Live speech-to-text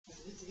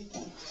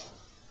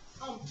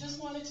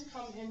Just wanted to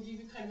come and give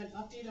you kind of an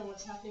update on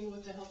what's happening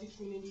with the Healthy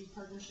Community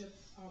Partnership.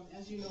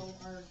 As you know,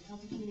 our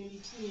Healthy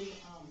Community team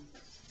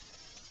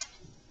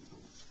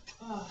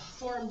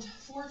formed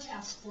 4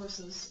 task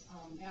forces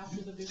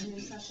after the visioning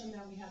session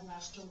that we had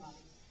last July.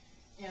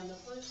 And the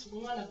first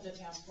one of the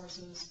task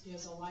forces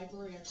is a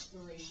library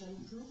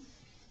exploration group.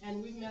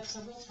 And we've met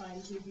several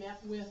times. We've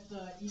met with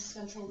the East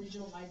Central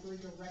Regional Library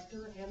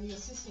Director and the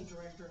Assistant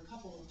Director a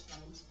couple of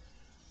times.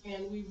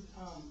 And we've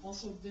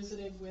also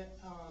visited with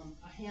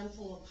a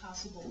handful of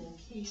possible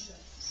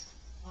locations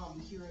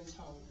here in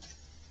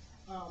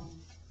town.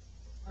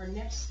 Our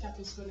next step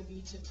is going to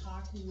be to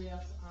talk with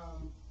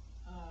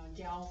a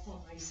gal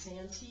from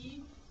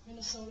Isanti,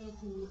 Minnesota,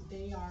 who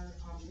they are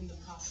in the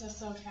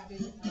process of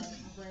having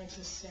a branch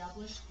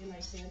established in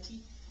Isanti.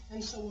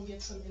 And so we'll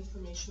get some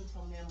information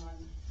from them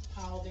on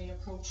how they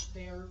approach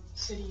their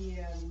city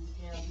and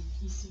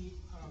PC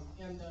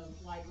and the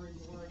library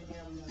board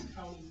and the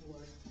county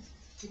board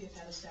to get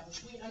that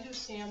established. We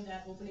understand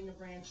that opening a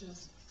branch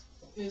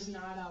is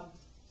not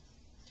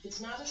it's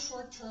not a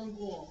short-term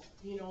goal.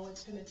 You know,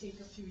 it's going to take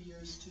a few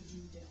years to do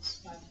this,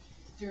 but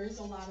there is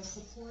a lot of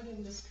support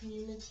in this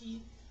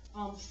community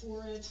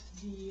for it.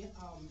 The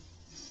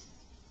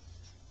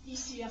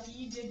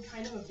ECFE did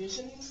kind of a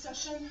visioning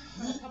session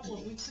a couple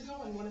of weeks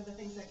ago, and one of the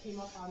things that came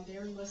up on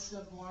their list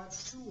of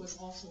wants too was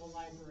also a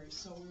library.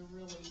 So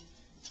we're really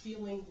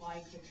feeling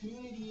like the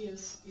community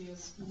is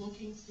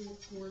looking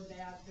for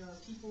that. There are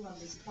people on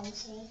this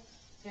council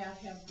that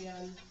have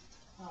been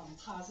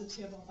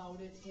positive about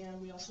it,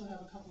 and we also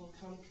have a couple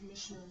of county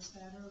commissioners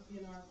that are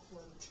in our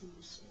court too.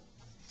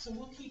 So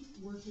we'll keep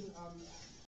working on that.